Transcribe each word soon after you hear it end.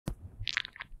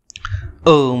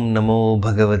Om Namo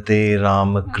Bhagavate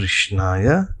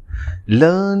Ramakrishnaya.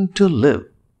 Learn to Live,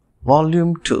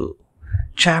 Volume 2,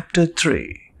 Chapter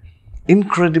 3.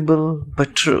 Incredible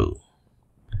but True.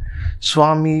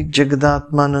 Swami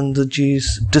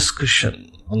Jagadatmanandaji's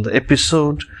discussion on the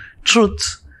episode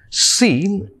Truth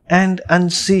Seen and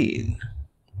Unseen.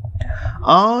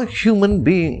 Are human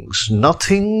beings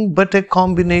nothing but a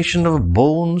combination of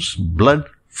bones, blood,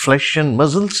 flesh and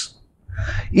muscles?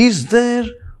 Is there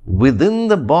within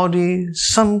the body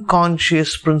some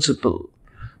conscious principle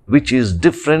which is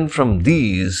different from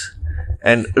these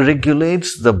and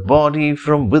regulates the body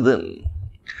from within?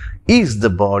 Is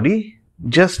the body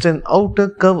just an outer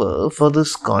cover for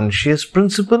this conscious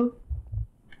principle?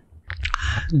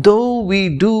 Though we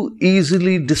do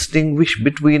easily distinguish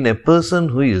between a person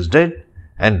who is dead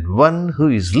and one who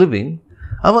is living,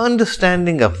 our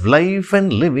understanding of life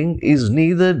and living is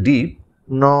neither deep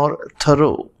nor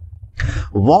thorough.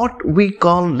 What we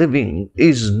call living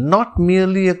is not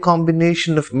merely a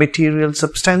combination of material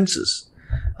substances.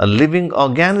 A living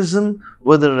organism,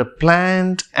 whether a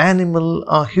plant, animal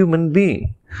or human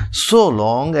being, so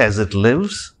long as it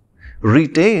lives,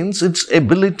 retains its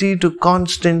ability to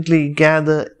constantly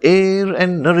gather air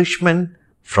and nourishment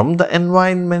from the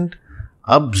environment,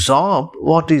 absorb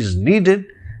what is needed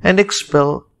and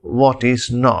expel what is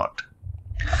not.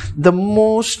 The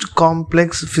most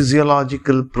complex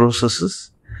physiological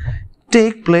processes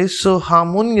take place so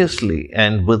harmoniously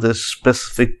and with a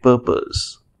specific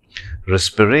purpose.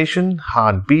 Respiration,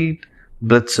 heartbeat,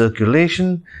 blood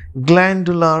circulation,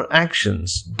 glandular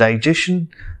actions, digestion,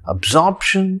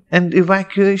 absorption and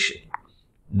evacuation,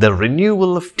 the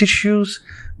renewal of tissues,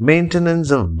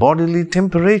 maintenance of bodily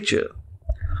temperature.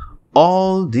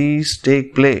 All these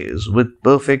take place with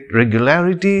perfect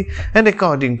regularity and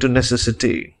according to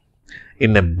necessity.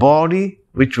 In a body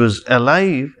which was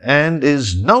alive and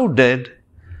is now dead,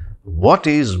 what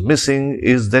is missing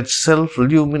is that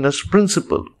self-luminous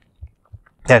principle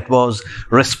that was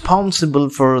responsible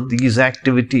for these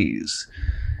activities.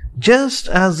 Just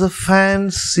as a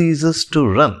fan ceases to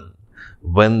run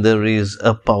when there is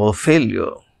a power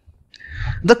failure.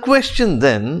 The question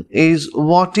then is,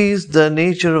 what is the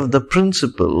nature of the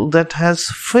principle that has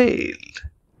failed?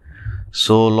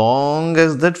 So long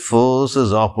as that force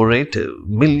is operative,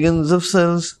 millions of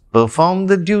cells perform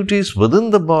their duties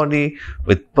within the body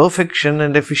with perfection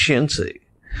and efficiency.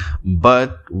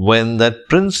 But when that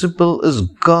principle is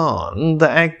gone, the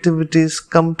activities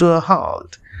come to a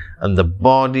halt and the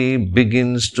body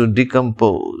begins to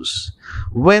decompose.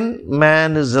 When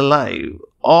man is alive,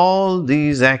 all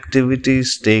these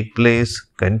activities take place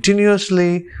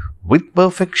continuously with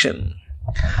perfection.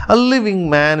 A living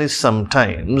man is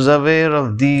sometimes aware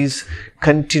of these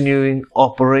continuing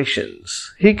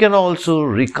operations. He can also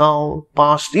recall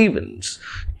past events,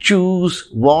 choose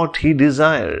what he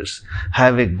desires,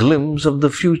 have a glimpse of the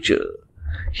future.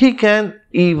 He can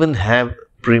even have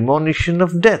premonition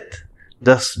of death.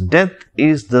 Thus, death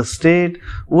is the state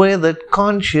where that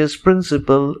conscious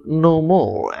principle no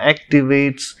more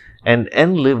activates and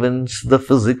enlivens the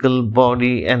physical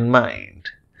body and mind.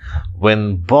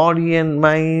 When body and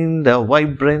mind are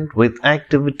vibrant with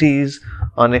activities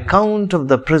on account of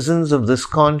the presence of this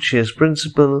conscious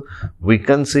principle, we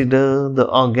consider the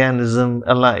organism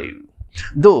alive.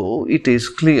 Though it is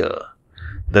clear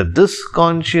that this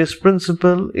conscious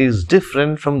principle is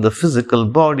different from the physical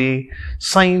body,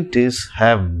 scientists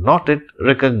have not yet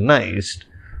recognized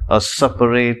a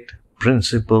separate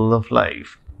principle of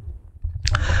life.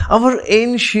 Our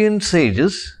ancient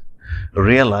sages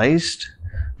realized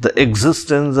the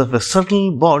existence of a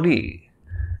subtle body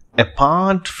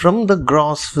apart from the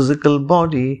gross physical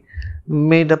body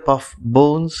made up of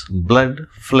bones, blood,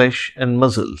 flesh and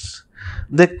muscles.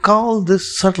 They call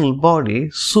this subtle body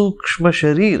Sukshma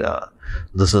Sharira.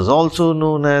 This is also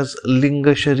known as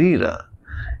Linga Sharira.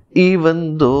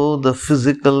 Even though the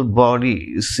physical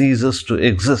body ceases to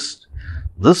exist,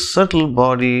 this subtle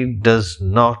body does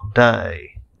not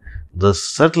die. This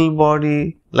subtle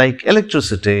body, like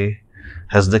electricity,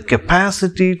 has the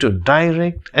capacity to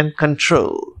direct and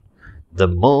control the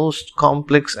most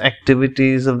complex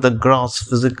activities of the gross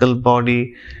physical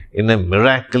body in a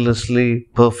miraculously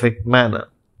perfect manner.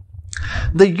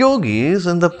 The yogis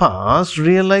in the past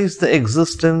realized the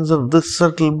existence of this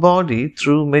subtle body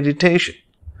through meditation.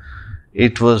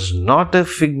 It was not a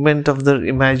figment of their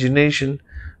imagination,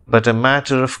 but a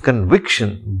matter of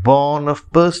conviction born of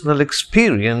personal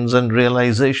experience and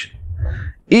realization.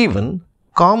 Even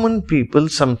common people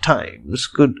sometimes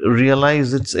could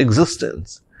realize its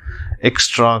existence,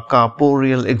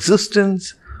 extracorporeal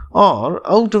existence, or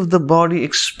out of the body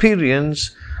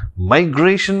experience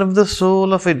migration of the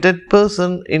soul of a dead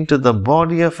person into the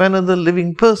body of another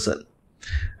living person,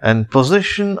 and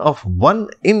possession of one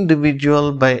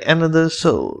individual by another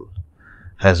soul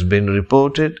has been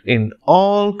reported in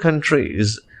all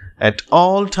countries at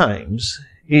all times,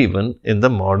 even in the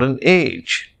modern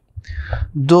age.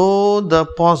 Though the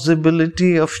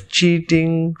possibility of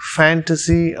cheating,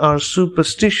 fantasy, or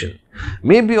superstition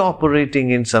may be operating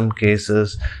in some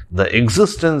cases, the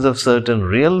existence of certain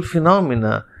real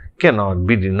phenomena cannot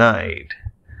be denied.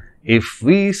 If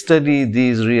we study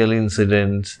these real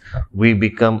incidents, we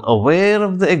become aware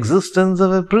of the existence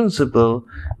of a principle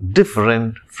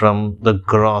different from the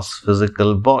gross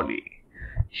physical body.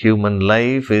 Human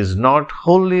life is not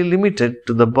wholly limited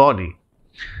to the body.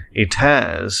 It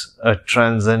has a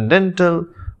transcendental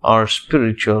or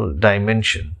spiritual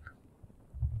dimension.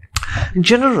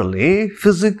 Generally,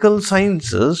 physical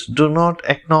sciences do not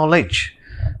acknowledge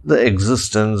the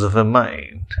existence of a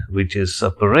mind which is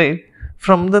separate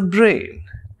from the brain.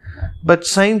 But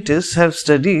scientists have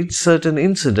studied certain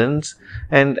incidents,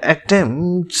 and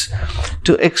attempts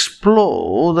to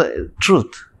explore the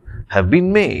truth have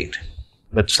been made.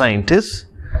 But scientists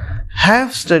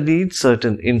have studied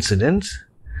certain incidents,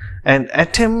 and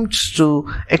attempts to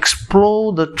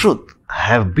explore the truth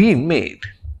have been made.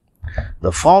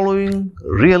 The following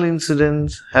real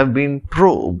incidents have been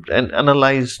probed and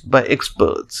analyzed by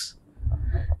experts.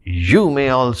 You may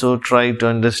also try to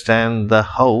understand the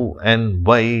how and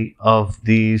why of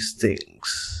these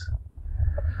things.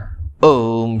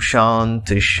 Om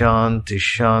Shanti Shanti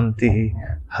Shanti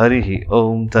Harihi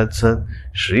Om Tat Sat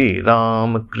Shri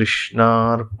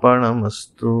Ramakrishna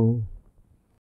Arpanamastu.